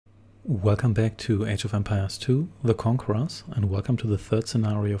Welcome back to Age of Empires 2, The Conquerors, and welcome to the third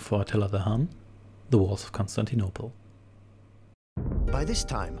scenario for Attila the Hun, the walls of Constantinople. By this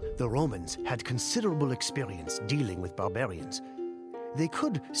time, the Romans had considerable experience dealing with barbarians. They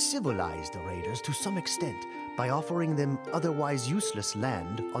could civilize the raiders to some extent by offering them otherwise useless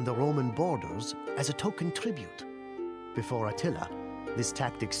land on the Roman borders as a token tribute. Before Attila, this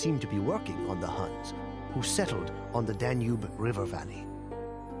tactic seemed to be working on the Huns, who settled on the Danube River Valley.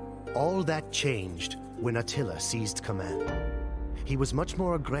 All that changed when Attila seized command. He was much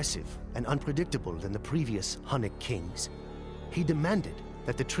more aggressive and unpredictable than the previous Hunnic kings. He demanded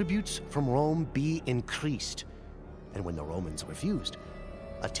that the tributes from Rome be increased, and when the Romans refused,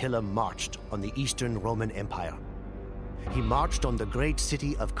 Attila marched on the Eastern Roman Empire. He marched on the great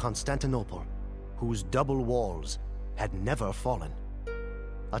city of Constantinople, whose double walls had never fallen.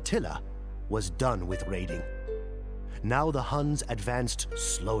 Attila was done with raiding. Now the Huns advanced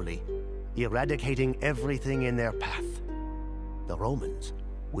slowly, eradicating everything in their path. The Romans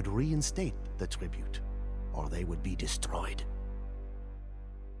would reinstate the tribute, or they would be destroyed.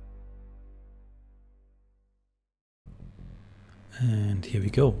 And here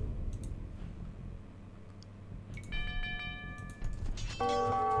we go.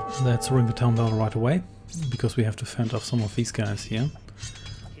 Let's ring the town bell right away, because we have to fend off some of these guys here.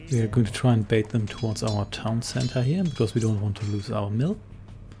 We are going to try and bait them towards our town center here, because we don't want to lose our mill.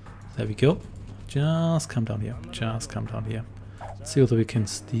 There we go. Just come down here. Just come down here. Let's see whether we can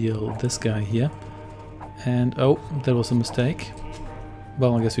steal this guy here. And oh, that was a mistake.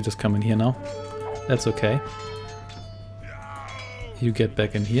 Well, I guess we just come in here now. That's okay. You get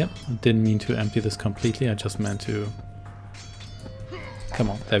back in here. I didn't mean to empty this completely, I just meant to...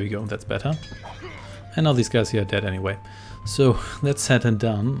 Come on, there we go, that's better. And now these guys here are dead anyway. So, that's said and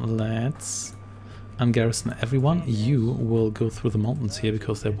done. Let's ungarrison everyone. You will go through the mountains here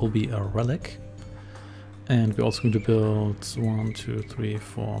because there will be a relic. And we're also going to build 1, 2, 3,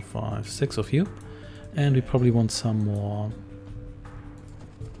 4, 5, 6 of you. And we probably want some more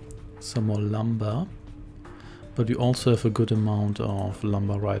lumber. But we also have a good amount of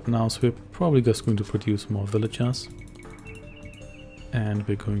lumber right now, so we're probably just going to produce more villagers. And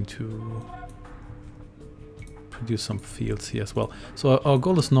we're going to produce some fields here as well. So our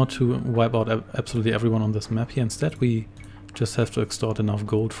goal is not to wipe out absolutely everyone on this map here. Instead, we just have to extort enough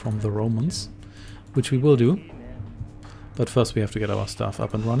gold from the Romans, which we will do. But first we have to get our stuff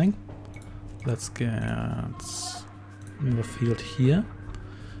up and running. Let's get the field here.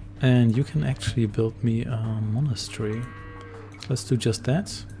 And you can actually build me a monastery. Let's do just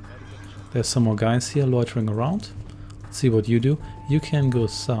that. There's some more guys here loitering around. Let's see what you do. You can go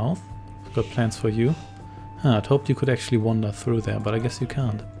south. I've got plans for you. I'd hoped you could actually wander through there, but I guess you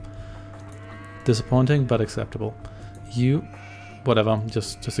can't. Disappointing, but acceptable. You... whatever,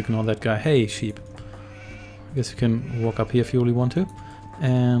 just ignore that guy. Hey, sheep. I guess you can walk up here if you really want to.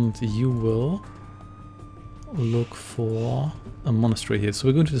 And you will look for a monastery here. So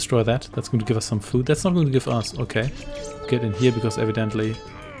we're going to destroy that. That's going to give us some food. That's not going to give us... okay. Get in here because evidently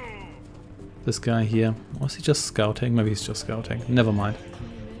this guy here... was he just scouting? Maybe he's just scouting. Never mind.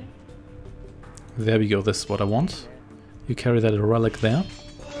 There we go. This is what I want. You carry that relic there.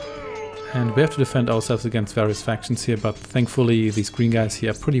 And we have to defend ourselves against various factions here, but thankfully these green guys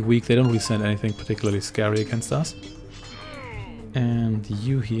here are pretty weak. They don't really send anything particularly scary against us. And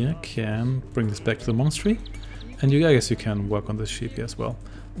you here can bring this back to the monastery. And I guess you can work on this sheep here as well.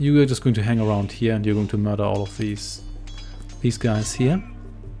 You are just going to hang around here and you're going to murder all of these guys here.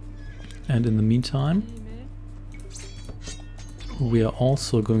 And in the meantime, we are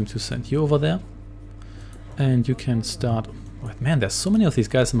also going to send you over there. And you can start... man, there's so many of these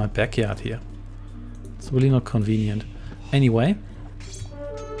guys in my backyard here. It's really not convenient. Anyway.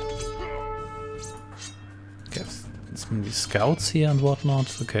 Okay, some of these scouts here and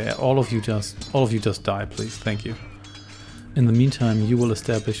whatnot. Okay, all of you just die, please. Thank you. In the meantime, you will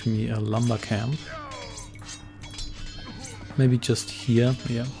establish me a lumber camp. Maybe just here.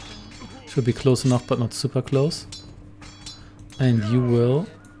 Yeah, should be close enough, but not super close. And you will.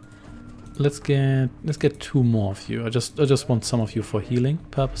 Let's get 2 more of you. I just want some of you for healing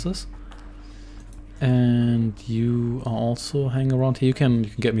purposes. And you are also hanging around here. You can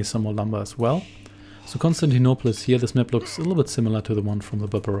get me some more lumber as well. So Constantinople is here. This map looks a little bit similar to the one from the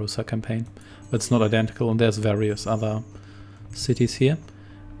Barbarossa campaign, but it's not identical, and there's various other cities here.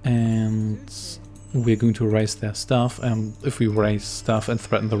 And we're going to raise their stuff, and if we raise stuff and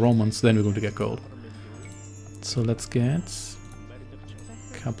threaten the Romans, then we're going to get gold. So let's get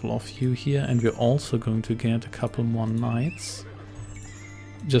a couple of you here, and we're also going to get a couple more knights.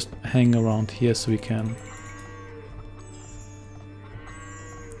 Just hang around here so we can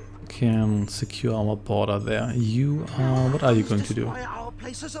can secure our border there. You are... what are you going to do? Our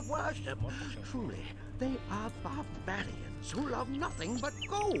places of worship. Truly, they are barbarians who love nothing but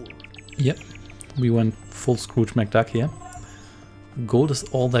gold. Yep, we went full Scrooge McDuck here. Gold is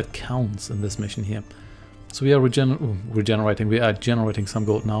all that counts in this mission here. So we are regenerating. We are generating some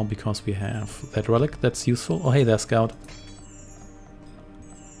gold now because we have that relic. That's useful. Oh, hey there, Scout.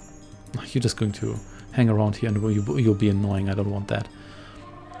 You're just going to hang around here and you'll be annoying. I don't want that.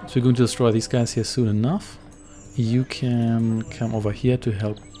 So we're going to destroy these guys here soon enough. You can come over here to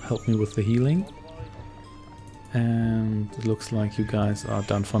help me with the healing. And it looks like you guys are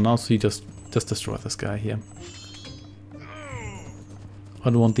done for now, so you just destroy this guy here. I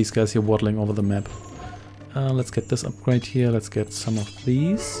don't want these guys here waddling over the map. Let's get this upgrade here. Let's get some of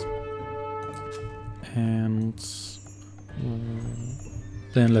these. And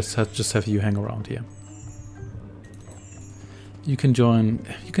then let's just have you hang around here. You can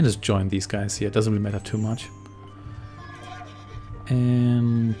just join these guys here. It doesn't really matter too much.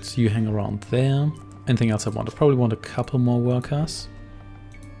 And you hang around there. Anything else I want? I probably want a couple more workers.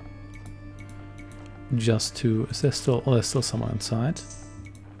 Just to... is there still... oh, there's still someone inside.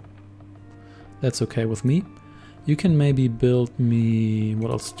 That's okay with me. You can maybe build me... what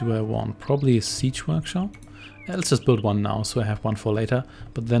else do I want? Probably a siege workshop. Yeah, let's just build one now, so I have one for later.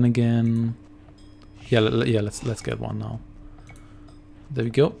 But then again... yeah, let's get one now. There we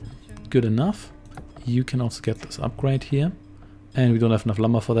go. Good enough. You can also get this upgrade here. And we don't have enough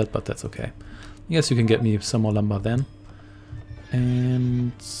lumber for that, but that's okay. I guess you can get me some more lumber then.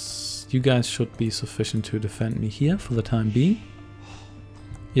 And you guys should be sufficient to defend me here for the time being.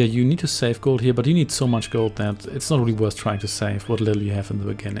 Yeah, you need to save gold here, but you need so much gold that it's not really worth trying to save what little you have in the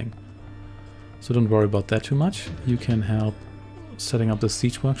beginning. So don't worry about that too much. You can help setting up the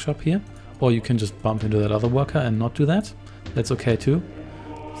siege workshop here, or you can just bump into that other worker and not do that. That's okay too.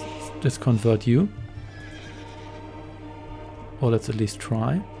 Just convert you. Or let's at least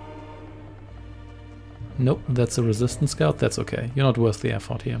try. Nope, that's a resistance scout. That's okay. You're not worth the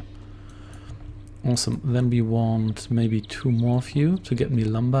effort here. Awesome. Then we want maybe 2 more of you to get me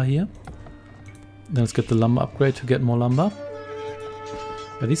lumber here. Then let's get the lumber upgrade to get more lumber.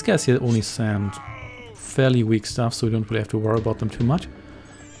 Yeah, these guys here only send fairly weak stuff, so we don't really have to worry about them too much.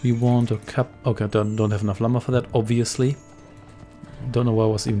 We want a cup. Okay, don't have enough lumber for that, obviously. Don't know why I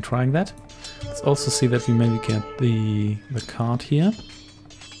was even trying that. Let's also see that we maybe get the card here.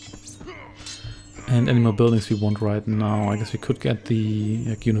 And any more buildings we want right now. I guess we could get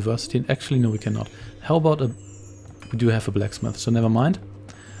the university. And actually, no, we cannot. How about a... we do have a blacksmith, so never mind.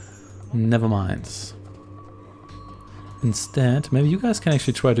 Never mind. Instead, maybe you guys can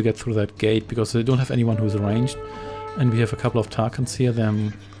actually try to get through that gate, because they don't have anyone who's arranged. And we have a couple of Tarkans here,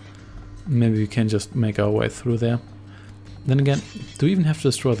 then maybe we can just make our way through there. Then again, do we even have to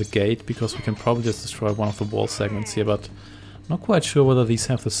destroy the gate? Because we can probably just destroy one of the wall segments here, but I'm not quite sure whether these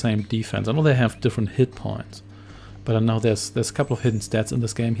have the same defense. I know they have different hit points, but I know there's a couple of hidden stats in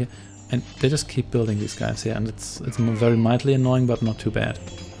this game here, and they just keep building these guys here, and it's very mildly annoying, but not too bad.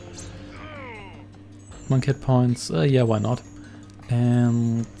 Monk hit points, yeah, why not?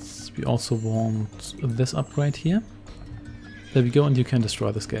 And we also want this upgrade here. There we go, and you can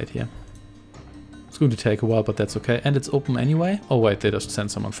destroy this gate here. It's going to take a while, but that's okay. And it's open anyway. Oh wait, they just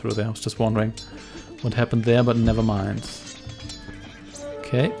sent someone through there. I was just wondering what happened there, but never mind.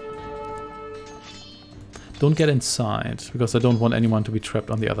 Okay. Don't get inside, because I don't want anyone to be trapped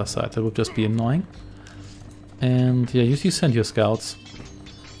on the other side. That would just be annoying. And yeah, you send your scouts.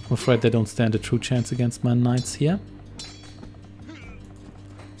 I'm afraid they don't stand a true chance against my knights here.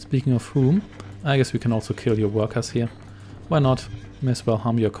 Speaking of whom, I guess we can also kill your workers here. Why not? May as well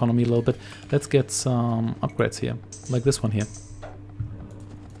harm your economy a little bit. Let's get some upgrades here, like this one here.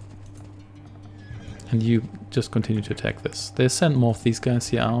 And you just continue to attack this. They send more of these guys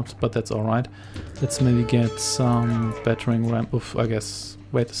here out, but that's alright. Let's maybe get some battering ram. Oof, I guess.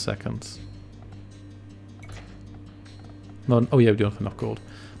 Wait a second. No, oh yeah, we don't have enough gold.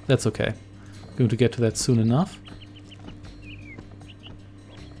 That's okay. Going to get to that soon enough.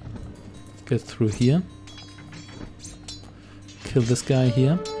 Get through here. Kill this guy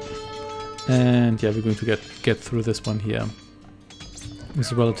here. And yeah, we're going to get through this one here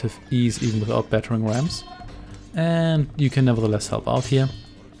with relative ease, even without battering rams. And you can nevertheless help out here.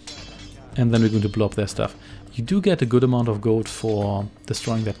 And then we're going to blow up their stuff. You do get a good amount of gold for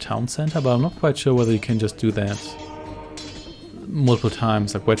destroying that town center, but I'm not quite sure whether you can just do that multiple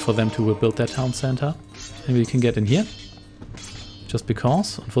times, like wait for them to rebuild that town center. Maybe you can get in here, just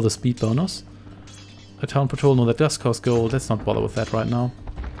because, and for the speed bonus. A town patrol, no, that does cost gold. Let's not bother with that right now.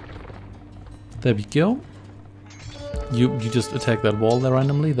 There we go. You just attack that wall there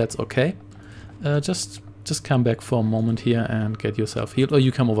randomly, that's okay. Just come back for a moment here and get yourself healed. Or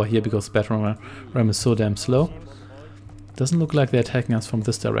you come over here because the battering ram is so damn slow. Doesn't look like they're attacking us from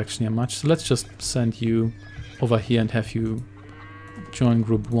this direction here much. So let's just send you over here and have you join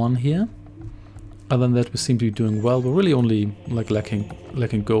group 1 here. Other than that, we seem to be doing well. We're really only like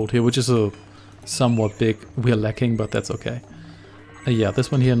lacking gold here, which is a somewhat big. We're lacking, but that's okay. Yeah,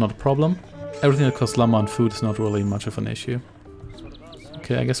 this one here, not a problem. Everything that costs lumber and food is not really much of an issue.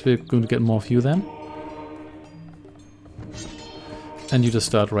 Okay, I guess we're going to get more of you then. And you just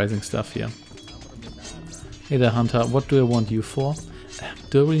start raising stuff here. Hey there, Hunter, what do I want you for?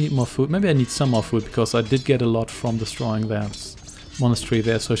 Do I really need more food? Maybe I need some more food, because I did get a lot from destroying that monastery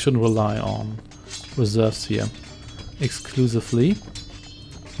there, so I shouldn't rely on reserves here exclusively.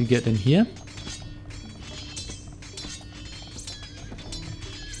 You get in here.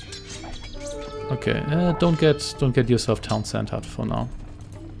 Okay, don't get yourself town centered for now.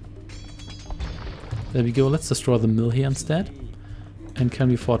 There we go. Let's destroy the mill here instead. And can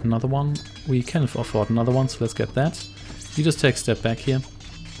we afford another one? We can afford another one, so let's get that. You just take a step back here.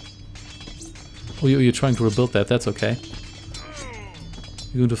 Oh, you're trying to rebuild that. That's okay.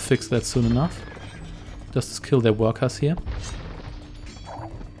 You're going to fix that soon enough. Just kill their workers here.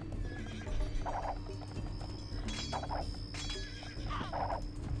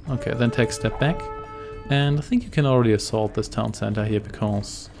 Okay, then take a step back. And I think you can already assault this town center here,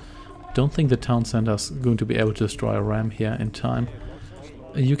 because I don't think the town center is going to be able to destroy a ram here in time.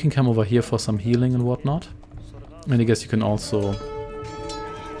 You can come over here for some healing and whatnot. And I guess you can also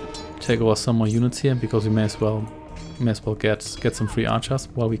take over some more units here, because we may as well get some free archers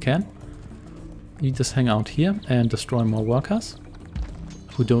while we can. You just hang out here and destroy more workers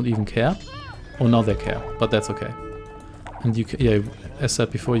who don't even care. Oh, now they care, but that's okay. And you can, yeah, as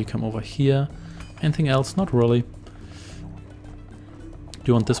said before, you come over here. Anything else? Not really. Do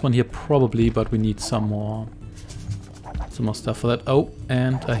you want this one here? Probably, but we need some more stuff for that. Oh,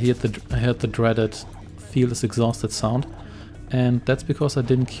 and I heard the dreaded field is exhausted sound, and that's because I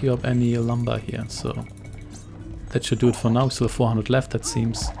didn't queue up any lumber here. So that should do it for now. We still have 400 left. That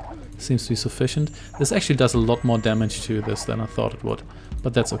seems to be sufficient. This actually does a lot more damage to this than I thought it would,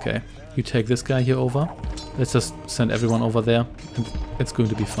 but that's okay. You take this guy here over. Let's just send everyone over there, and it's going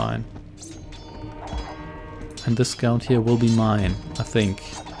to be fine. And this scout here will be mine, I think.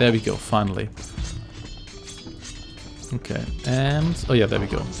 There we go, finally. Okay, and oh yeah, there we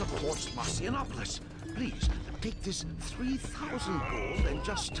go. Please take this 3,000 gold and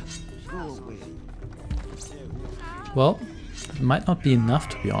just go away. Well, it might not be enough,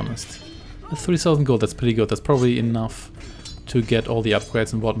 to be honest. The 3,000 gold, that's pretty good. That's probably enough to get all the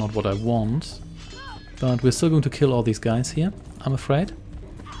upgrades and whatnot what I want. But we're still going to kill all these guys here, I'm afraid.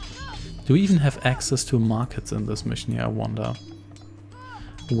 Do we even have access to markets in this mission here, I wonder?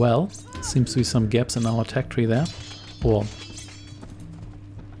 Well, seems to be some gaps in our tech tree there. Or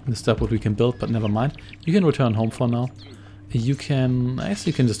the stuff what we can build, but never mind. You can return home for now. You can, I guess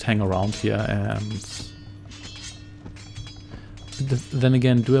you can just hang around here and... Then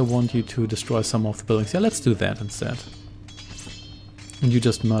again, do I want you to destroy some of the buildings? Yeah, let's do that instead. And you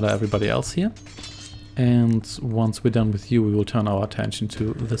just murder everybody else here. And once we're done with you, we will turn our attention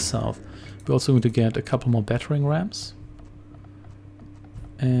to the south. We're also going to get a couple more battering rams.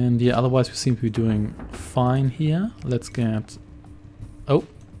 And yeah, otherwise we seem to be doing fine here. Let's get... Oh,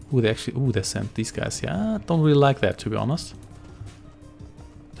 they sent these guys here. I don't really like that, to be honest.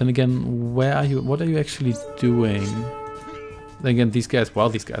 Then again, where are you? What are you actually doing? Then again, these guys, wow,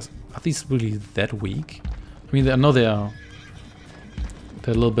 these guys, are these really that weak? I mean, I know they're a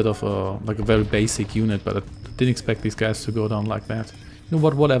little bit of a, like a very basic unit, but I didn't expect these guys to go down like that. You know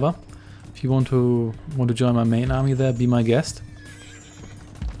what, whatever. If you want to join my main army there, be my guest.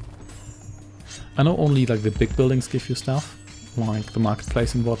 I know only like the big buildings give you stuff, like the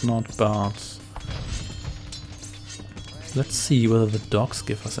marketplace and whatnot, but let's see whether the docks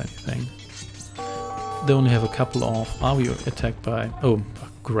give us anything. They only have a couple of... Are we attacked by... Oh,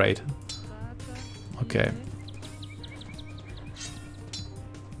 great. Okay.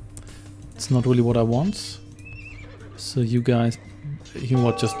 It's not really what I want. So you guys... You know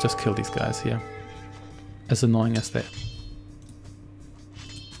what, just kill these guys here. As annoying as they are.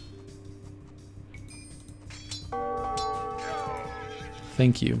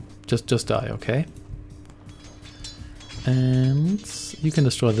 Thank you. Just die, okay? And you can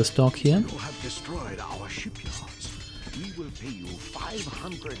destroy this dock here. You have destroyed our shipyards. We will pay you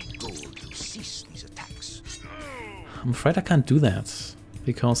 500 gold to cease these attacks. I'm afraid I can't do that,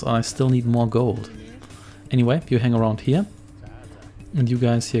 because I still need more gold. Anyway, you hang around here. And you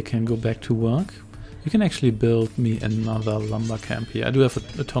guys here can go back to work. You can actually build me another lumber camp here. I do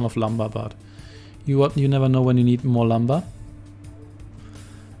have a ton of lumber, but you never know when you need more lumber.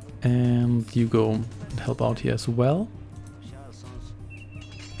 And you go and help out here as well.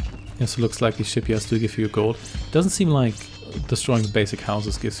 Yes, it looks like these shipyards do give you gold. Doesn't seem like destroying the basic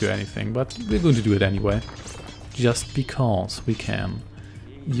houses gives you anything, but we're going to do it anyway. Just because we can.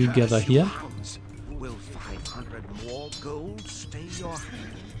 You gather here. Will 500 more gold stay your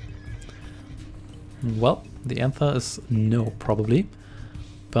hand? Well, the answer is no, probably.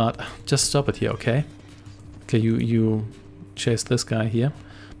 But just stop it here, okay? Okay, you chase this guy here.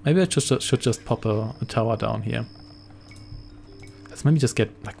 Maybe I should just pop a tower down here. Let's maybe just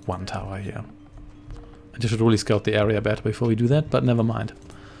get like one tower here. I just should really scout the area better before we do that, but never mind.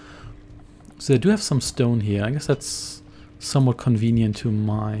 So I do have some stone here. I guess that's somewhat convenient to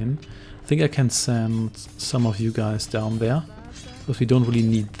mine. I think I can send some of you guys down there, because we don't really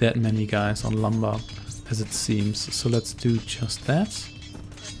need that many guys on lumber, as it seems. So let's do just that.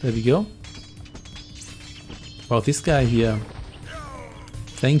 There we go. Wow, this guy here.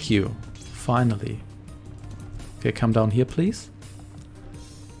 Thank you. Finally. Okay, come down here, please.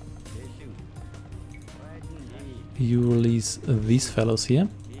 You release these fellows here.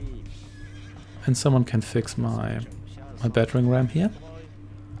 And someone can fix my battering ram here.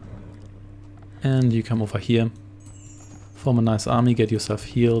 And you come over here. Form a nice army, get yourself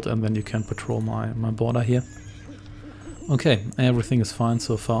healed, and then you can patrol my border here. Okay, everything is fine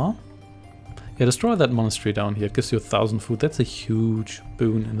so far. Yeah, destroy that monastery down here. It gives you 1,000 food. That's a huge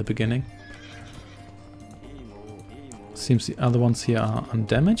boon in the beginning. Seems the other ones here are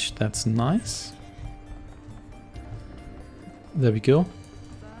undamaged. That's nice. There we go.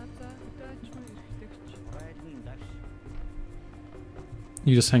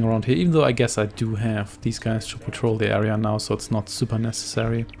 You just hang around here, even though I guess I do have these guys to patrol the area now, so it's not super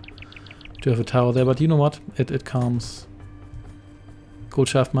necessary to have a tower there. But you know what? It comes. Gold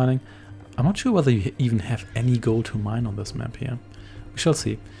shaft mining. I'm not sure whether you even have any gold to mine on this map here. We shall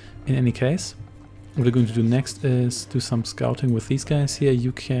see. In any case, what we're going to do next is do some scouting with these guys here.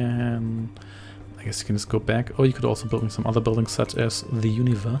 You can... I guess you can just go back, or you could also build some other buildings such as the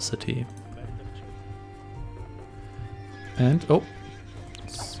university. And, oh,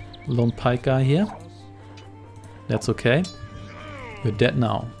 lone pike guy here. That's okay. You're dead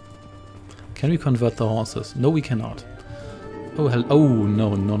now. Can we convert the horses? No, we cannot. Oh, hell, oh,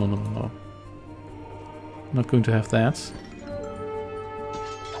 no, no, no, no, no. Not going to have that.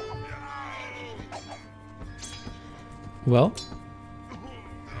 Well,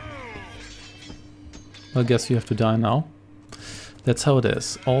 I guess you have to die now. That's how it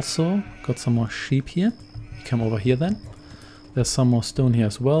is. Also, got some more sheep here. You come over here then. There's some more stone here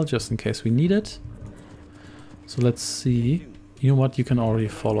as well, just in case we need it. So let's see. You know what? You can already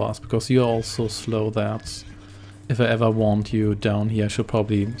follow us, because you're all so slow that if I ever want you down here, I should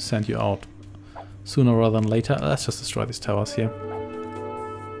probably send you out sooner rather than later. Let's just destroy these towers here.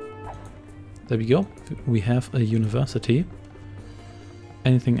 There we go. We have a university.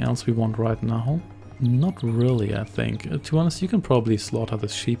 Anything else we want right now? Not really, I think. To be honest, you can probably slaughter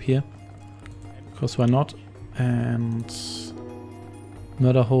this sheep here. Because why not? And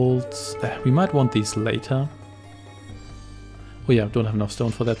murder holds. We might want these later. Oh yeah, don't have enough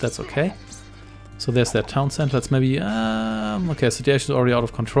stone for that. That's okay. So there's that town center. Let's maybe... okay, situation is already out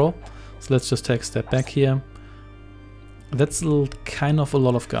of control. So let's just take a step back here. That's kind of a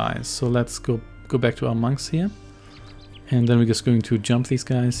lot of guys. So let's go back to our monks here. And then we're just going to jump these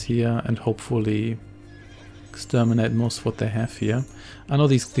guys here and hopefully exterminate most of what they have here. I know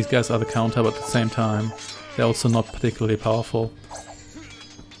these guys are the counter, but at the same time, they're also not particularly powerful.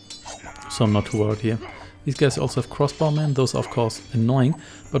 So I'm not too worried here. These guys also have crossbowmen. Those are of course annoying.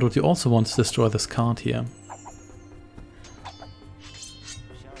 But what you also want is to destroy this cart here.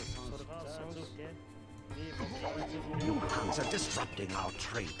 You Huns are disrupting our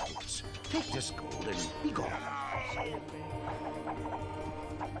trade routes. Take this gold and be gone.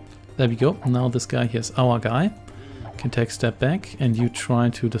 There we go. Now this guy here is our guy. Can take a step back, and you try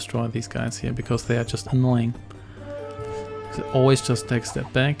to destroy these guys here because they are just annoying. So always just take a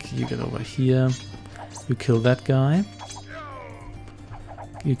step back. You get over here. You kill that guy.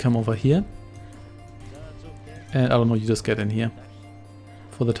 You come over here. And I don't know, you just get in here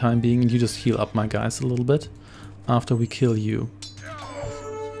for the time being, and you just heal up my guys a little bit after we kill you.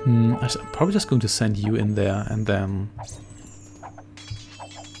 I'm probably just going to send you in there and then...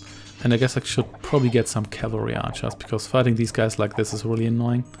 And I guess I should probably get some cavalry archers, because fighting these guys like this is really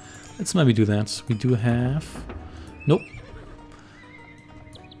annoying. Let's maybe do that. We do have... Nope.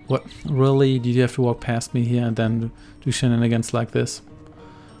 What? Really? Did you have to walk past me here and then do shenanigans like this?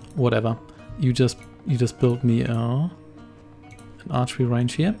 Whatever. You just You just build me an archery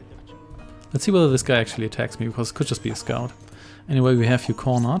range here. Let's see whether this guy actually attacks me, because it could just be a scout. Anyway, we have you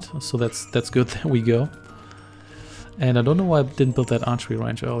cornered, so that's good. There we go. And I don't know why I didn't build that archery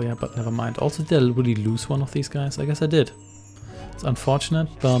range earlier, but never mind. Also, did I really lose one of these guys? I guess I did. It's unfortunate,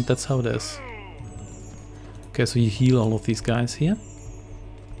 but that's how it is. Okay, so you heal all of these guys here.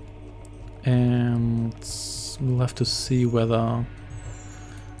 And we'll have to see whether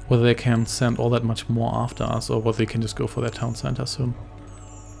they can send all that much more after us, or whether they can just go for their town center soon.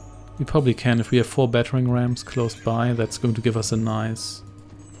 We probably can. If we have 4 battering rams close by, that's going to give us a nice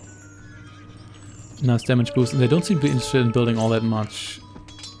damage boost. And they don't seem to be interested in building all that much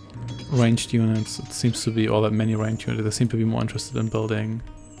ranged units. It seems to be all that many ranged units. They seem to be more interested in building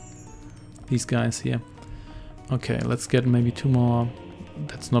these guys here. Okay, let's get maybe 2 more.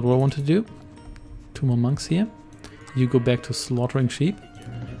 That's not what I want to do. 2 more monks here. You go back to slaughtering sheep.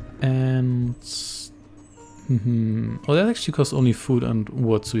 And oh, that actually costs only food and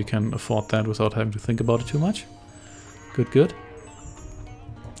wood, so we can afford that without having to think about it too much. Good, good.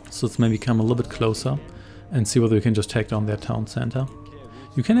 So let's maybe come a little bit closer and see whether we can just take down their town center.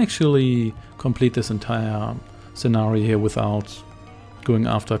 You can actually complete this entire scenario here without going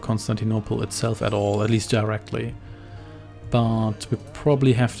after Constantinople itself at all, at least directly. But we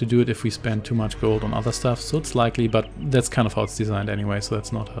probably have to do it if we spend too much gold on other stuff, so it's likely, but that's kind of how it's designed anyway, so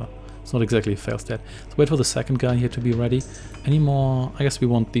that's not it's not exactly a fail stat. Let's wait for the second guy here to be ready. Any more? I guess we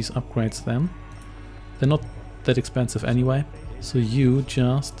want these upgrades then. They're not that expensive anyway. So you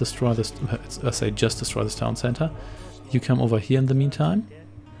just destroy this, I say just destroy this town center. You come over here in the meantime.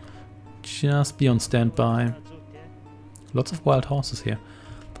 Just be on standby. Lots of wild horses here.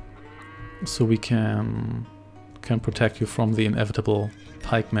 So we can protect you from the inevitable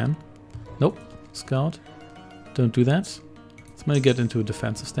pikemen. Nope, scout. Don't do that. Let's maybe get into a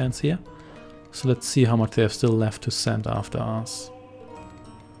defensive stance here. So let's see how much they have still left to send after us.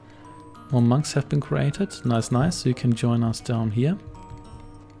 More monks have been created. Nice, nice. So you can join us down here.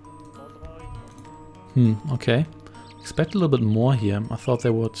 Okay. Expect a little bit more here. I thought they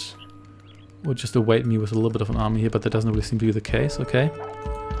would just await me with a little bit of an army here, but that doesn't really seem to be the case. Okay.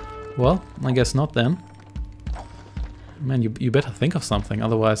 Well, I guess not then. Man, you better think of something,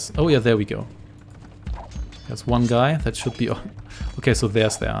 otherwise... Oh yeah, there we go. There's one guy, that should be... Okay, so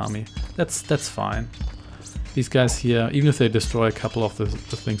there's their army. That's fine. These guys here, even if they destroy a couple of the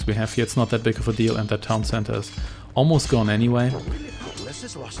things we have here, it's not that big of a deal, and that town center is almost gone anyway. This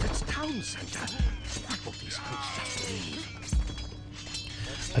has lost its town center. What will these folks just leave?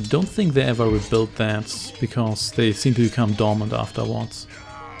 I don't think they ever rebuilt that, because they seem to become dormant afterwards.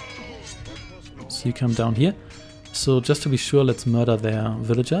 So you come down here. So just to be sure, let's murder their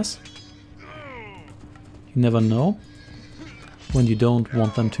villagers. You never know when you don't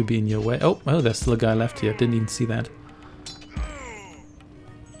want them to be in your way. Oh, there's still a guy left here. Didn't even see that.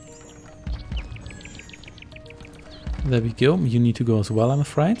 There we go. You need to go as well, I'm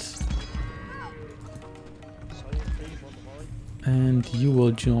afraid. And you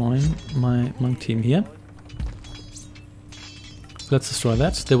will join my monk team here. Let's destroy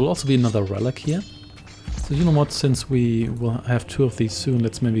that. There will also be another relic here. So you know what, since we will have 2 of these soon,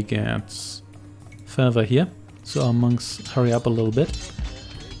 let's maybe get further here. So our monks hurry up a little bit.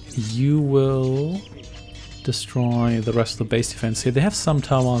 You will destroy the rest of the base defense here. They have some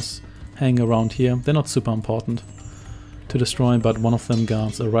towers hanging around here. They're not super important to destroy, but one of them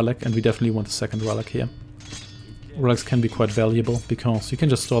guards a relic, and we definitely want a second relic here. Relics can be quite valuable because you can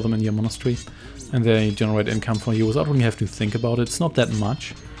just store them in your monastery and they generate income for you without really having to think about it. It's not that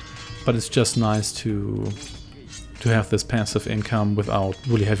much, but it's just nice to have this passive income without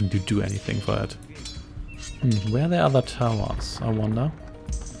really having to do anything for it. Where are the other towers, I wonder?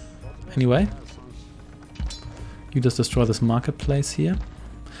 Anyway, you just destroy this marketplace here.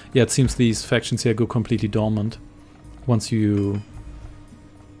 Yeah, it seems these factions here go completely dormant once you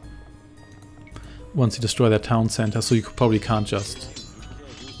destroy their town center, so you probably can't just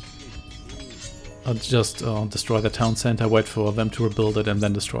destroy the town center, wait for them to rebuild it, and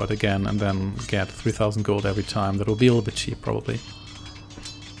then destroy it again, and then get 3,000 gold every time. That will be a little bit cheap, probably.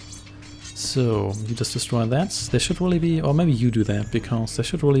 So, you just destroy that. There should really be, or maybe you do that, because there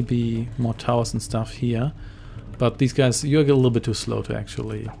should really be more towers and stuff here. But these guys, you're a little bit too slow to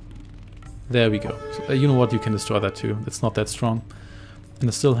actually... There we go. So, you know what, you can destroy that too. It's not that strong. And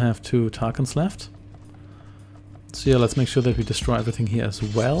I still have 2 Tarkans left. So yeah, let's make sure that we destroy everything here as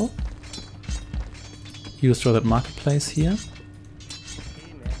well. You destroy that marketplace here.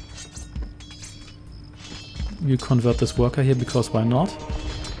 You convert this worker here, because why not?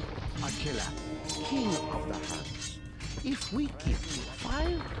 Attila, king of the Huns, if we give you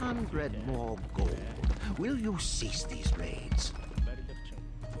 500 more gold, will you cease these raids?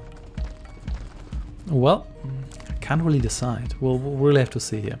 Well, I can't really decide. We'll really have to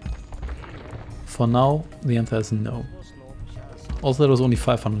see here. For now, the answer is no. Also, there was only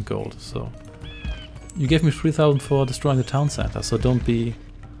 500 gold, so... You gave me 3,000 for destroying the town center, so don't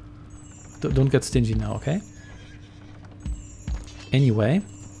get stingy now, okay? Anyway,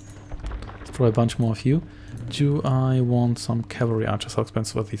 destroy a bunch more of you. Do I want some cavalry archers? How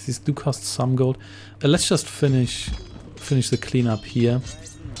expensive are these? These do cost some gold. Let's just finish the cleanup here.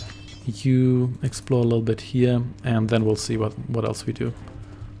 You explore a little bit here, and then we'll see what else we do.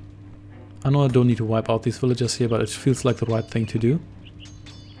 I know I don't need to wipe out these villagers here, but it feels like the right thing to do.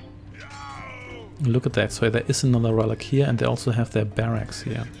 Look at that, so there is another relic here, and they also have their barracks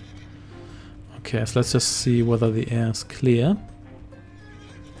here. Okay, so let's just see whether the air is clear.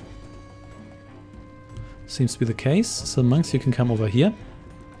 Seems to be the case. So monks, you can come over here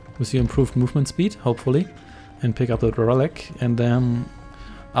with your improved movement speed, hopefully, and pick up the relic, and then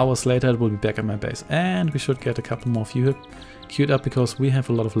hours later it will be back at my base. And we should get a couple more of you queued up because we have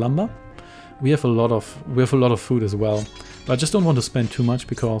a lot of lumber. We have a lot of food as well. But I just don't want to spend too much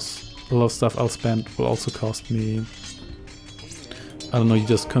because a lot of stuff I'll spend will also cost me... I don't know, you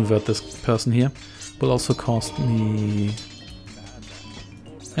just convert this person here. Will also cost me...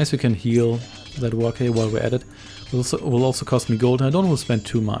 As you can heal that worker while we're at it. Will also cost me gold, and I don't want to spend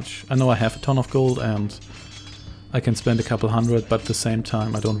too much. I know I have a ton of gold and I can spend a couple hundred, but at the same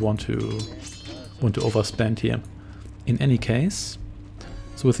time I don't want to overspend here. In any case,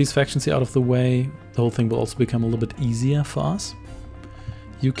 so with these factions here out of the way, the whole thing will also become a little bit easier for us.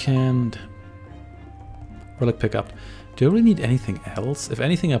 You can... Relic pickup. Do I really need anything else? If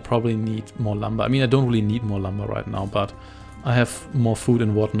anything, I probably need more lumber. I mean, I don't really need more lumber right now, but I have more food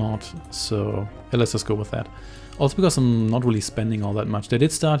and whatnot, so yeah, let's just go with that. Also because I'm not really spending all that much. They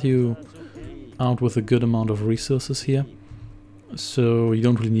did start you out with a good amount of resources here, so you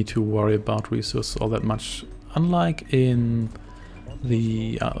don't really need to worry about resources all that much. Unlike in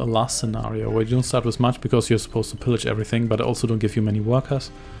the last scenario, where you don't start with much because you're supposed to pillage everything, but I also don't give you many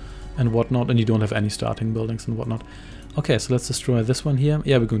workers and whatnot, and you don't have any starting buildings and whatnot. Okay, so let's destroy this one here.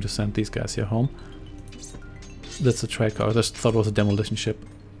 Yeah, we're going to send these guys here home. That's a trade car. I just thought it was a demolition ship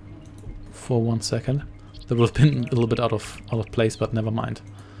for 1 second. That would have been a little bit out of place, but never mind.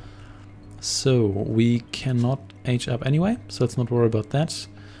 So we cannot age up anyway, so let's not worry about that.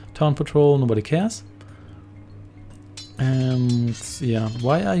 Town patrol, nobody cares. And yeah,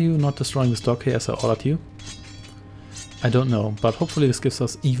 why are you not destroying the stock here as I ordered you? I don't know, but hopefully this gives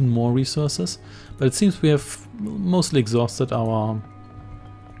us even more resources. But it seems we have mostly exhausted our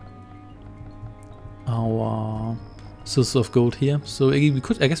sources of gold here. So I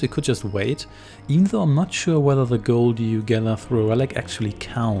guess we could just wait, even though I'm not sure whether the gold you gather through a relic actually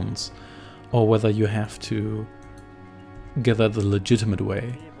counts, or whether you have to gather the legitimate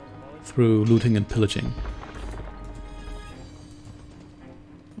way through looting and pillaging.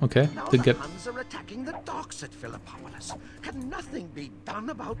 Okay, now did the get... Huns are attacking the docks at Philippopolis. Can nothing be done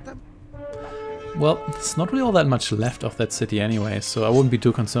about them? Well, there's not really all that much left of that city anyway, so I wouldn't be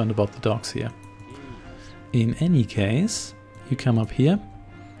too concerned about the docks here. In any case, you come up here.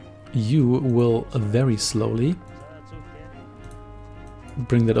 You will very slowly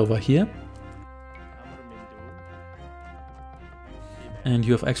bring that over here. And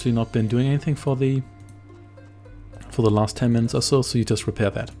you have actually not been doing anything for the last 10 minutes or so, so you just repair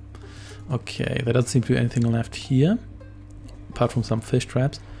that. Okay, there doesn't seem to be anything left here, apart from some fish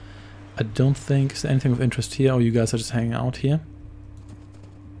traps. I don't think there's anything of interest here, or you guys are just hanging out here.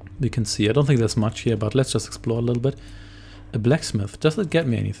 We can see, I don't think there's much here, but let's just explore a little bit. A blacksmith, does it get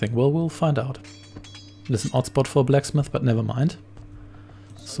me anything? Well, we'll find out. There's an odd spot for a blacksmith, but never mind.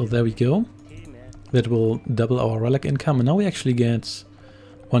 So there we go. That will double our relic income, and now we actually get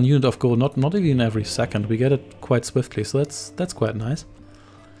 1 unit of gold, not even every second. We get it quite swiftly, so that's quite nice.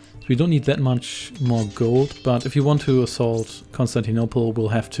 So we don't need that much more gold, but if you want to assault Constantinople, we'll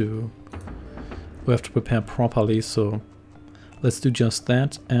have to prepare properly. So let's do just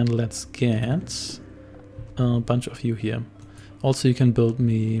that, and let's get a bunch of you here. Also, you can build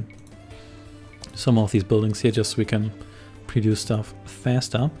me some of these buildings here, just so we can produce stuff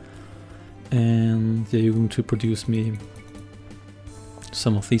faster. And yeah, you're going to produce me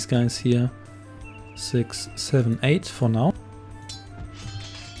some of these guys here. 6, 7, 8 for now.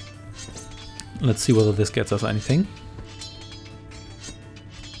 Let's see whether this gets us anything.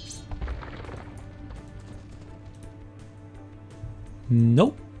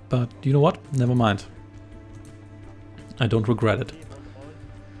 Nope, but you know what? Never mind. I don't regret it.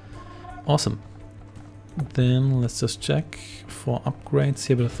 Awesome. Then let's just check for upgrades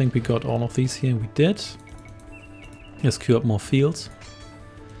here, but I think we got all of these here. We did. Let's queue up more fields.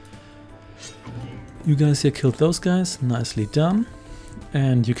 You guys here killed those guys, nicely done.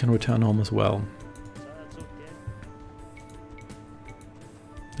 And you can return home as well.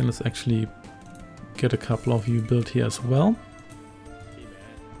 And let's actually get a couple of you built here as well.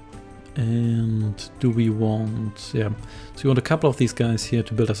 And do we want... yeah, so we want a couple of these guys here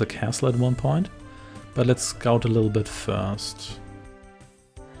to build us a castle at one point. But let's scout a little bit first.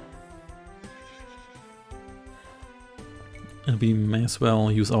 And we may as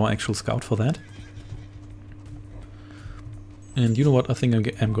well use our actual scout for that. And you know what, I think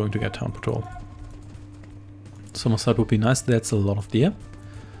I'm going to get town patrol. Somerset would be nice, that's a lot of deer.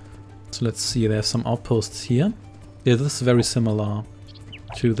 So let's see, there's some outposts here. Yeah, this is very similar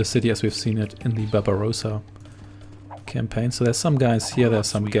to the city as we've seen it in the Barbarossa campaign. So there's some guys here, there's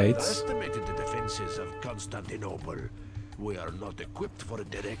some gates. Estimated the defenses of Constantinople. We are not equipped for a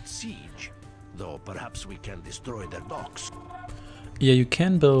direct siege, though perhaps we can destroy their docks. Yeah, you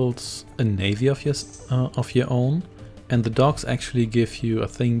can build a navy of your own, and the docks actually give you, I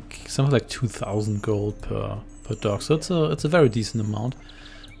think, something like 2,000 gold per dock. So it's a very decent amount.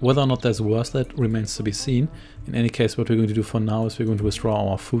 Whether or not that's worth it remains to be seen. In any case, what we're going to do for now is we're going to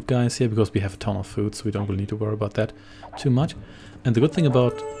withdraw our food guys here, because we have a ton of food, so we don't really need to worry about that too much. And the good thing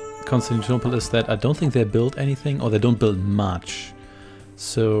about Constantinople is that I don't think they build anything, or they don't build much.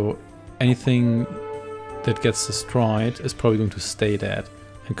 So anything that gets destroyed is probably going to stay dead.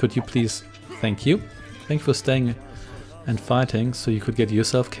 And could you please... thank you. Thank you for staying and fighting, so you could get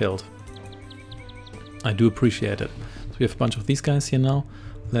yourself killed. I do appreciate it. So we have a bunch of these guys here now.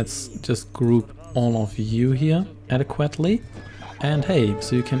 Let's just group all of you here adequately. And hey,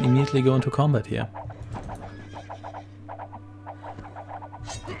 so you can immediately go into combat here.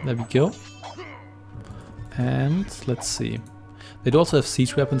 There we go. And let's see. They do also have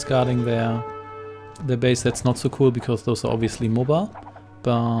siege weapons guarding their base. That's not so cool because those are obviously mobile.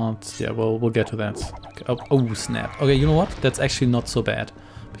 But yeah, well, we'll get to that. Oh, snap. Okay, you know what? That's actually not so bad.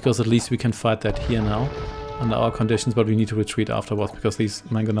 Because at least we can fight that here now. Under our conditions, but we need to retreat afterwards because these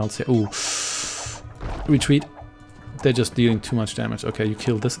mangonauts here... ooh. Retreat. They're just dealing too much damage. Okay, you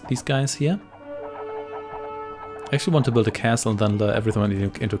kill these guys here. I actually want to build a castle and then lure everyone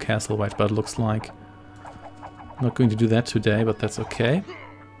into castle white, but it looks like I'm not going to do that today, but that's okay.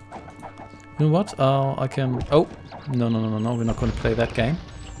 You know what? I can... oh! No, we're not going to play that game.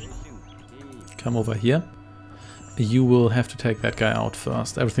 Come over here. You will have to take that guy out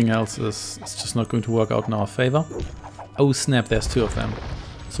first. Everything else is just not going to work out in our favor. Oh snap, there's two of them.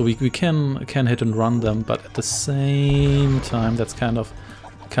 So we can hit and run them, but at the same time that's kind of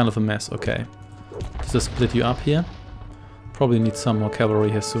a mess. Okay. Just split you up here. Probably need some more cavalry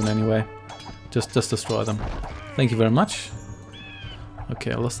here soon anyway. Just destroy them. Thank you very much.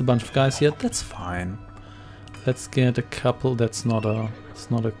 Okay, I lost a bunch of guys here. That's fine. Let's get a couple. It's not a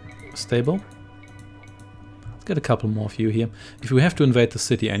stable. Let's get a couple more of you here. If we have to invade the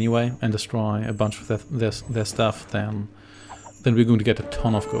city anyway and destroy a bunch of their stuff, then we're going to get a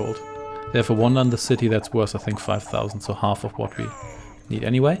ton of gold. They have a wonder in the city that's worth, I think, 5,000, so half of what we need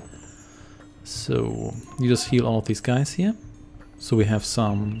anyway. So you just heal all of these guys here, so we have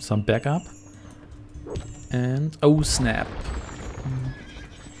some backup. And oh snap!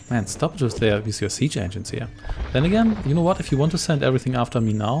 Man, stop just there with your siege engines here. Then again, you know what? If you want to send everything after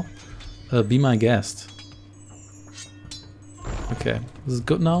me now, be my guest. Okay, this is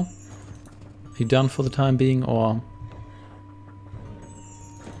good now. Are you done for the time being, or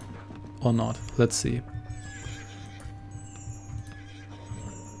not? Let's see.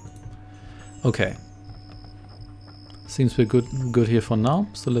 Okay. Seems we're good here for now.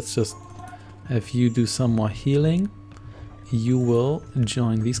 So let's just have you do some more healing. You will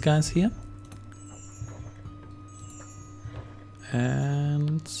join these guys here.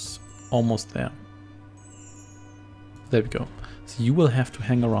 And almost there. There we go. So you will have to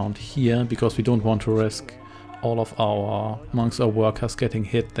hang around here because we don't want to risk all of our monks or workers getting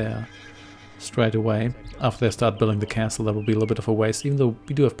hit there straight away. After they start building the castle, that will be a little bit of a waste, even though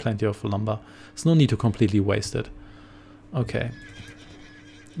we do have plenty of lumber. There's no need to completely waste it. Okay.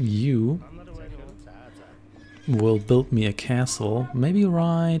 You will build me a castle, maybe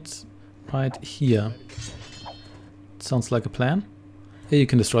right here. Sounds like a plan. Yeah, you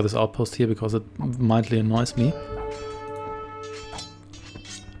can destroy this outpost here because it mildly annoys me.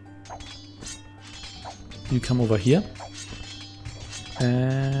 You come over here.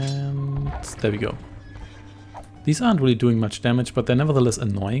 And there we go. These aren't really doing much damage, but they're nevertheless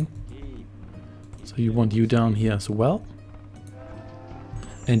annoying. So you want you down here as well.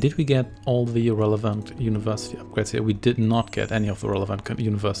 And did we get all the relevant university upgrades here? We did not get any of the relevant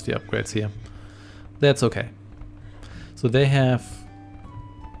university upgrades here. That's okay. So they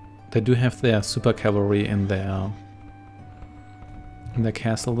do have their super cavalry in their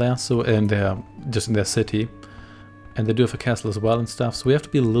castle there, so just in their city, and they do have a castle as well and stuff. So we have to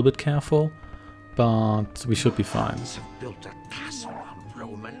be a little bit careful, but we should be fine. Huns have built a castle on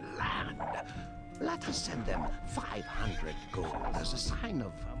Roman land. Let us send them 500 gold as a sign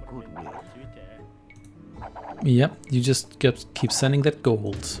of goodwill. Yep, you just keep sending that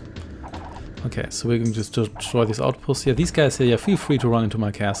gold. Okay, so we're going to just destroy these outposts here. These guys here, yeah, feel free to run into my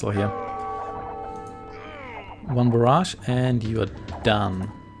castle here. One barrage and you are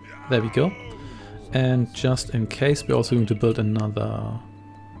done. There we go. And just in case, we're also going to build another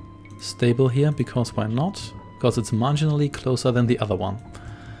stable here, because why not? Because it's marginally closer than the other one.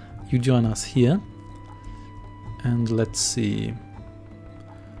 You join us here. And let's see.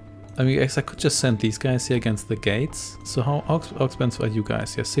 I mean, I could just send these guys here against the gates. So how expensive are you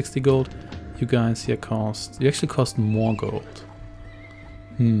guys here? 60 gold. You guys here you actually cost more gold.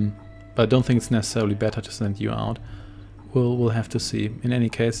 But I don't think it's necessarily better to send you out. We'll have to see. In any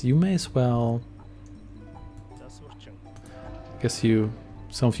case, you may as well... I guess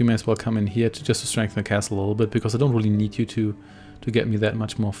some of you may as well come in here just to strengthen the castle a little bit, because I don't really need you to get me that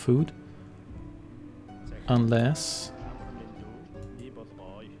much more food. Unless...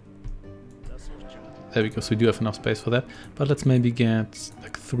 There we go, so we do have enough space for that. But let's maybe get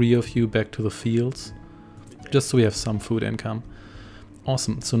like 3 of you back to the fields, just so we have some food income.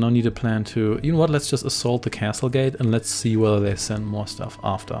 Awesome, so now need a plan to... You know what, let's just assault the castle gate and let's see whether they send more stuff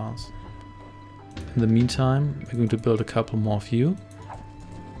after us. In the meantime, we're going to build a couple more of you.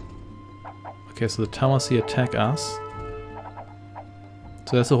 Okay, so the towers here attack us.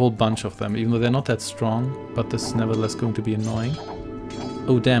 So there's a whole bunch of them, even though they're not that strong, but this is nevertheless going to be annoying.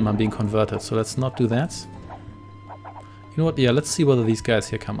 Oh damn, I'm being converted, so let's not do that. You know what, yeah, let's see whether these guys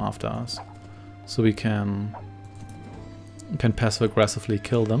here come after us. So we can passive-aggressively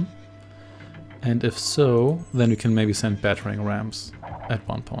kill them. And if so, then we can maybe send battering rams at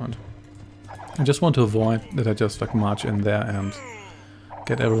one point. I just want to avoid that I just like march in there and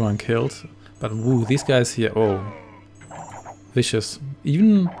get everyone killed. But woo, these guys here, oh, vicious.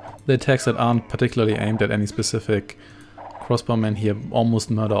 Even the attacks that aren't particularly aimed at any specific crossbowmen here almost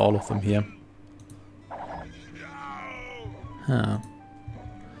murder all of them here. Huh.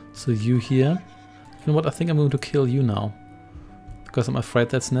 So you here, you know what, I think I'm going to kill you now, because I'm afraid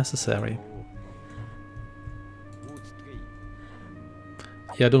that's necessary.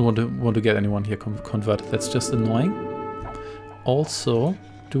 Yeah, I don't want to get anyone here converted, that's just annoying. Also,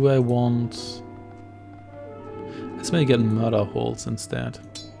 do I want... Let's maybe get murder holes instead.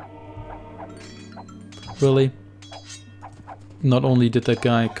 Really? Not only did that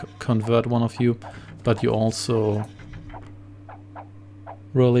guy convert one of you, but you also...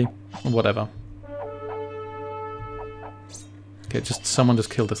 Really? Whatever. Okay, someone just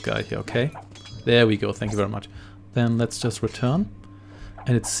killed this guy here, okay? There we go, thank you very much. Then let's just return.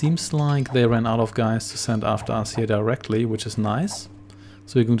 And it seems like they ran out of guys to send after us here directly, which is nice.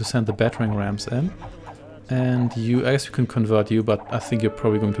 So we're going to send the battering rams in. And you, I guess we can convert you, but I think you're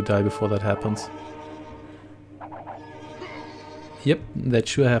probably going to die before that happens. Yep, that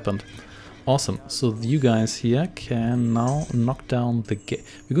sure happened. Awesome, so you guys here can now knock down the gate.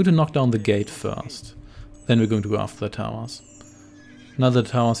 We're going to knock down the gate first. Then we're going to go after the towers. Now the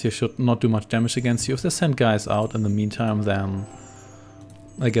towers here should not do much damage against you. If they send guys out in the meantime, then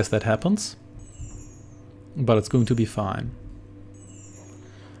I guess that happens. But it's going to be fine.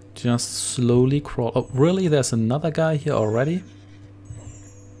 Just slowly crawl. Oh, really? There's another guy here already?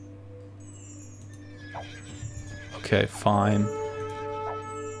 Okay, fine.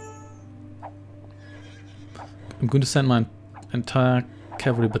 I'm going to send my entire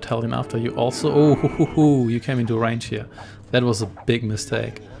cavalry battalion after you also. Oh, you came into range here. That was a big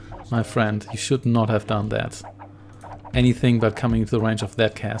mistake. My friend, you should not have done that. Anything but coming into the range of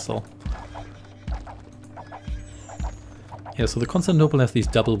that castle. Yeah, so the Constantinople has these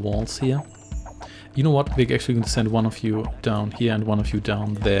double walls here. You know what, we're actually going to send one of you down here and one of you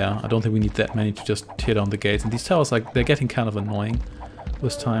down there. I don't think we need that many to just tear down the gates. And these towers, like, they're getting kind of annoying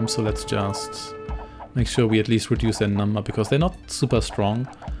with time, so let's just make sure we at least reduce their number, because they're not super strong,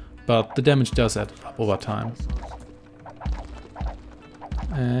 but the damage does add up over time.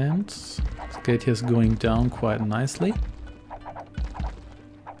 And the gate here is going down quite nicely.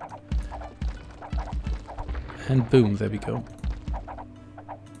 And boom, there we go.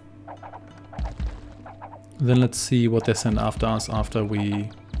 Then let's see what they send after us after we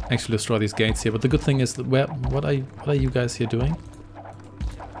actually destroy these gates here. But the good thing is, that what are you guys here doing?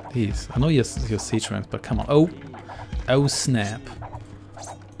 Please, I know you're siege ranks, but come on. Oh snap.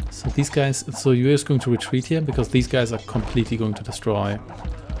 So these guys, so you're just going to retreat here because these guys are completely going to destroy.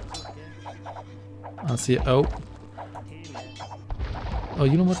 I see. Oh,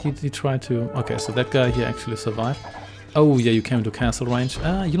 you know what? You try to. Okay, so that guy here actually survived. Oh yeah, you came into castle range.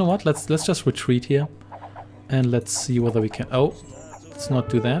 You know what? Let's just retreat here, and let's see whether we can. Oh, let's not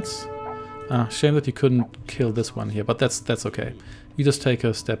do that. Shame that you couldn't kill this one here, but that's okay. You just take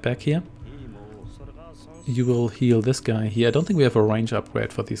a step back here. You will heal this guy here. I don't think we have a range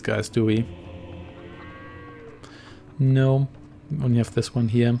upgrade for these guys, do we? No, we only have this one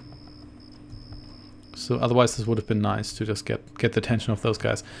here. So otherwise this would have been nice to just get the attention of those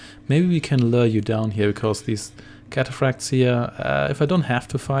guys. Maybe we can lure you down here because these cataphracts here, if I don't have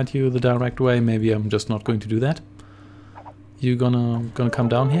to fight you the direct way, maybe I'm just not going to do that. You gonna come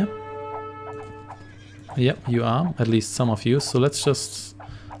down here? Yep, you are, at least some of you. So let's just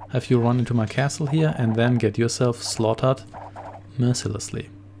have you run into my castle here and then get yourself slaughtered mercilessly.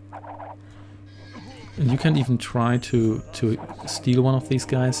 And you can even try to steal one of these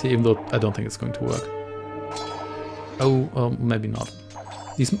guys here, even though I don't think it's going to work. Oh, maybe not.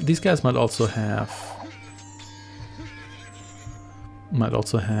 These guys might also have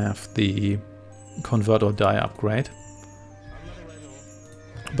the convert or die upgrade.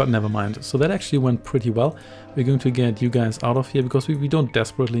 But never mind. So that actually went pretty well. We're going to get you guys out of here because we don't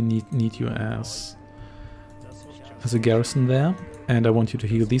desperately need you as a garrison there. And I want you to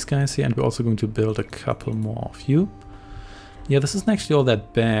heal these guys here, and we're also going to build a couple more of you. Yeah, this isn't actually all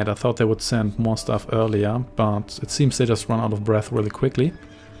that bad. I thought they would send more stuff earlier, but it seems they just run out of breath really quickly,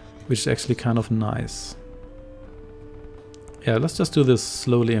 which is actually kind of nice. Yeah, let's just do this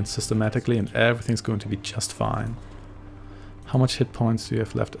slowly and systematically, and everything's going to be just fine. How much hit points do you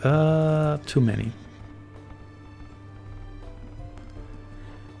have left? Too many.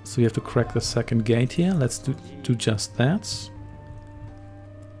 So we have to crack the second gate here. Let's do just that.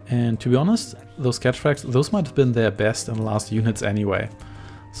 And to be honest, those cataphracts, those might have been their best and last units anyway.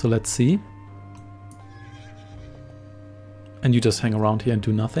 So let's see. And you just hang around here and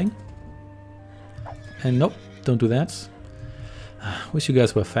do nothing. And nope, don't do that. Wish you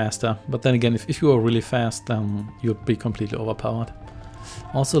guys were faster, but then again, if you were really fast, then you'd be completely overpowered.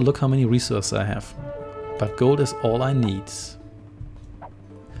 Also, look how many resources I have. But gold is all I need.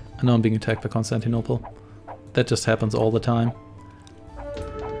 I know I'm being attacked by Constantinople. That just happens all the time.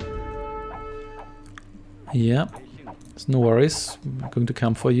 Yeah, there's no worries. I'm going to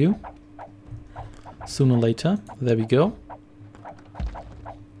come for you. Sooner or later. There we go.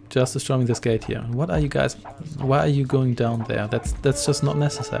 Just destroying this gate here. What are you guys? Why are you going down there? That's just not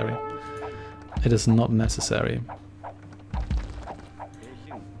necessary. It is not necessary.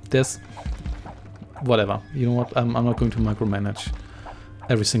 There's whatever. You know what? I'm not going to micromanage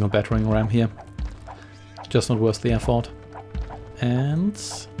every single battering ram here. Just not worth the effort. And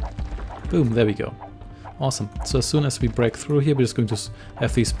boom, there we go. Awesome. So as soon as we break through here, we're just going to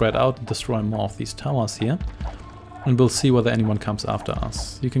have these spread out and destroy more of these towers here. And we'll see whether anyone comes after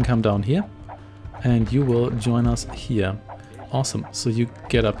us. You can come down here and you will join us here. Awesome. So you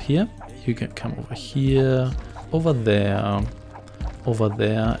get up here. You can come over here, over there,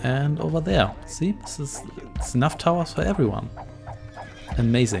 and over there. See? It's enough towers for everyone.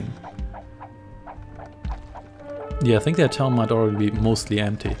 Amazing. Yeah, I think their town might already be mostly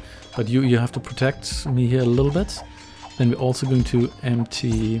empty. But you have to protect me here a little bit. Then we're also going to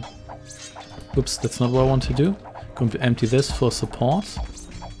empty... Oops, that's not what I want to do. Going to empty this for support.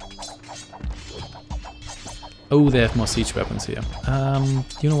 Oh, they have more siege weapons here.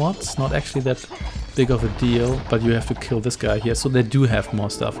 You know what? It's not actually that big of a deal, but you have to kill this guy here. So they do have more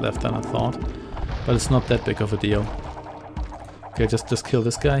stuff left than I thought. But it's not that big of a deal. Okay, just kill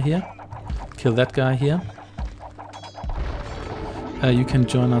this guy here. Kill that guy here. You can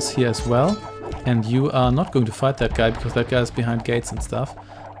join us here as well. And you are not going to fight that guy because that guy is behind gates and stuff.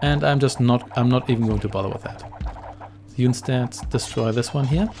 And I'm not even going to bother with that. You instead destroy this one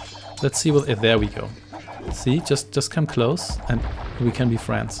here. Let's see what... there we go. See, just come close and we can be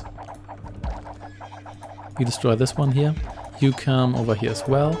friends. You destroy this one here. You come over here as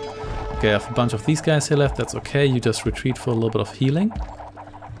well. Okay, I have a bunch of these guys here left. That's okay. You just retreat for a little bit of healing.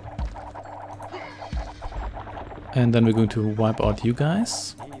 And then we're going to wipe out you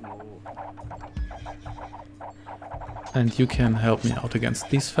guys. And you can help me out against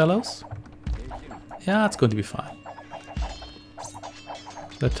these fellows. Yeah, it's going to be fine.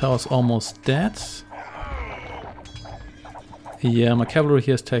 That tower's almost dead. Yeah, my cavalry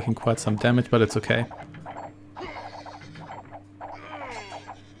here is taking quite some damage, but it's okay.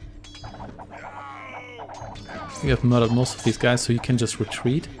 We have murdered most of these guys, so you can just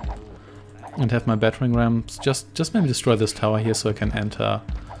retreat. And have my battering rams just maybe destroy this tower here so I can enter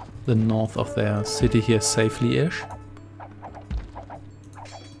the north of their city here safely-ish.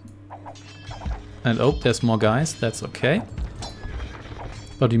 And oh, there's more guys, that's okay.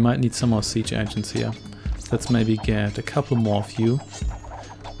 But we might need some more siege agents here. Let's maybe get a couple more of you.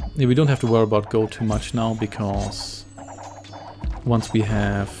 Yeah, we don't have to worry about gold too much now, because once we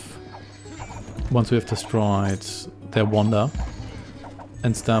have destroyed their wonder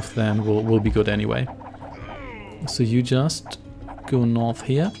and stuff, then we'll be good anyway. So you just go north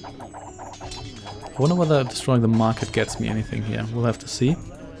here. I wonder whether destroying the market gets me anything here. We'll have to see.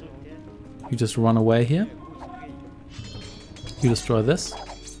 You just run away here. You destroy this.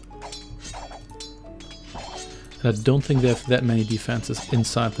 And I don't think they have that many defenses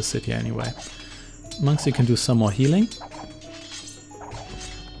inside the city anyway. Monks, you can do some more healing.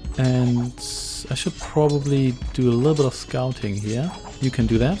 And I should probably do a little bit of scouting here. You can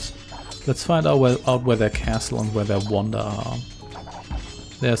do that. Let's find out where their castle and where their wonder are.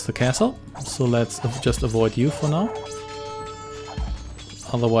 There's the castle, so let's just avoid you for now.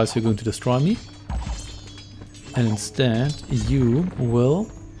 Otherwise you're going to destroy me. And instead you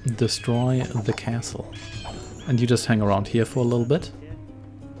will destroy the castle. And you just hang around here for a little bit.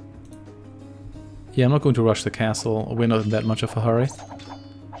 Yeah, I'm not going to rush the castle, we're not in that much of a hurry.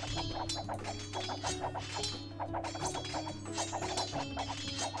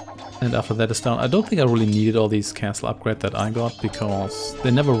 And after that is down, I don't think I really needed all these castle upgrades that I got, because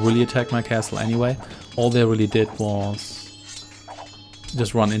they never really attacked my castle anyway. All they really did was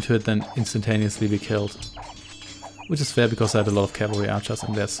just run into it, then instantaneously be killed. Which is fair, because I had a lot of cavalry archers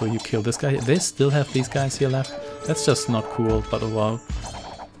in there. So you kill this guy. They still have these guys here left. That's just not cool, but oh well.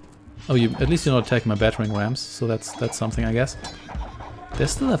 Oh, at least you're not attacking my battering rams, so that's something, I guess. They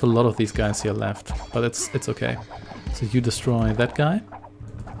still have a lot of these guys here left, but it's okay. So you destroy that guy.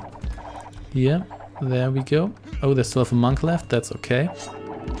 Here, there we go. Oh, they still have a monk left, that's okay.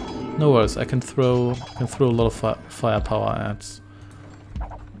 No worries, I can throw a lot of firepower at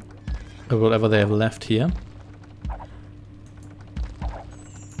whatever they have left here.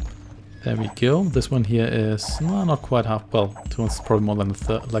 There we go. This one here is not quite half. Well, this one's probably more than a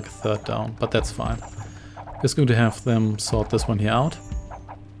third down, but that's fine. Just going to have them sort this one here out.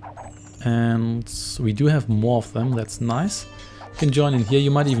 And we do have more of them, that's nice. You can join in here,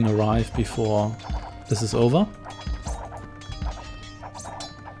 you might even arrive before this is over.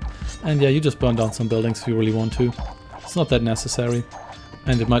 And yeah, you just burn down some buildings if you really want to. It's not that necessary.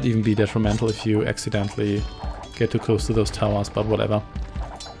 And it might even be detrimental if you accidentally get too close to those towers, but whatever.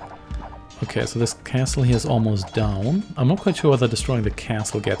 Okay, so this castle here is almost down. I'm not quite sure whether destroying the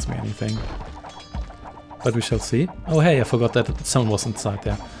castle gets me anything. But we shall see. Oh hey, I forgot that someone was inside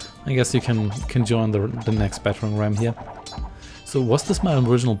there. I guess you can join the next battering ram here. So was this my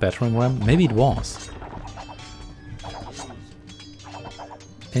original battering ram? Maybe it was.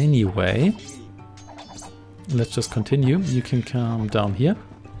 Anyway, let's just continue. You can come down here.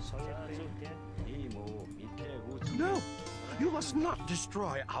 No, you must not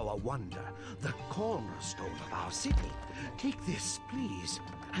destroy our wonder, the cornerstone of our city. Take this, please,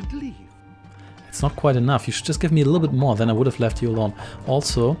 and leave. It's not quite enough. You should just give me a little bit more, then I would have left you alone.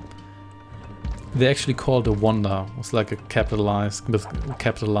 Also, they actually called a wonder. It was like a capitalized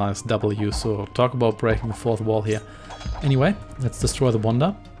W, so talk about breaking the fourth wall here. Anyway, let's destroy the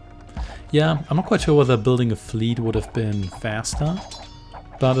wonder. Yeah, I'm not quite sure whether building a fleet would have been faster,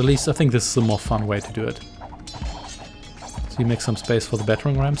 but at least I think this is a more fun way to do it. So you make some space for the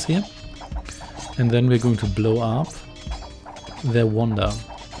battering rams here, and then we're going to blow up their wonder.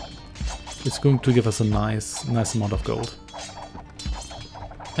 It's going to give us a nice amount of gold.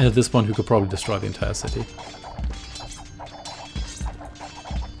 And at this point we could probably destroy the entire city.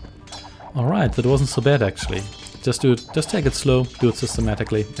 Alright, that wasn't so bad actually. Just take it slow, do it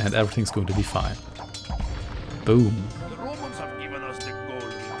systematically, and everything's going to be fine. Boom. The Romans have given us the gold we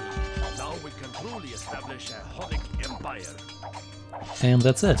need. Now we can truly establish a Hunnic empire. And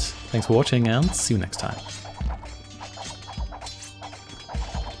that's it. Thanks for watching and see you next time.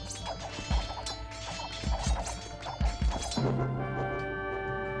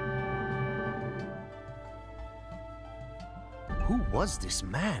 Who was this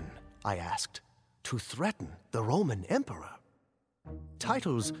man, I asked, to threaten the Roman emperor?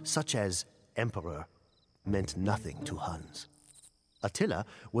 Titles such as emperor meant nothing to Huns. Attila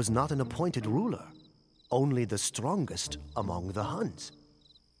was not an appointed ruler, only the strongest among the Huns.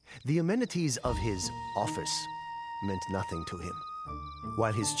 The amenities of his office meant nothing to him.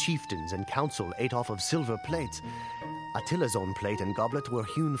 While his chieftains and council ate off of silver plates, Attila's own plate and goblet were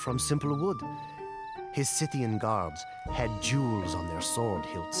hewn from simple wood. His Scythian guards had jewels on their sword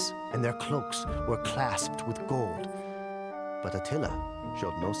hilts, and their cloaks were clasped with gold. But Attila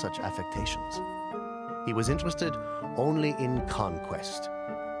showed no such affectations. He was interested only in conquest.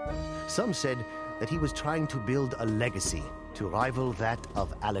 Some said that he was trying to build a legacy to rival that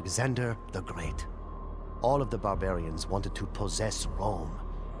of Alexander the Great. All of the barbarians wanted to possess Rome,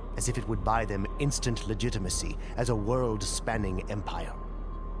 as if it would buy them instant legitimacy as a world-spanning empire.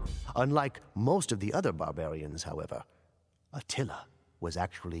 Unlike most of the other barbarians, however, Attila was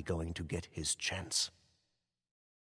actually going to get his chance.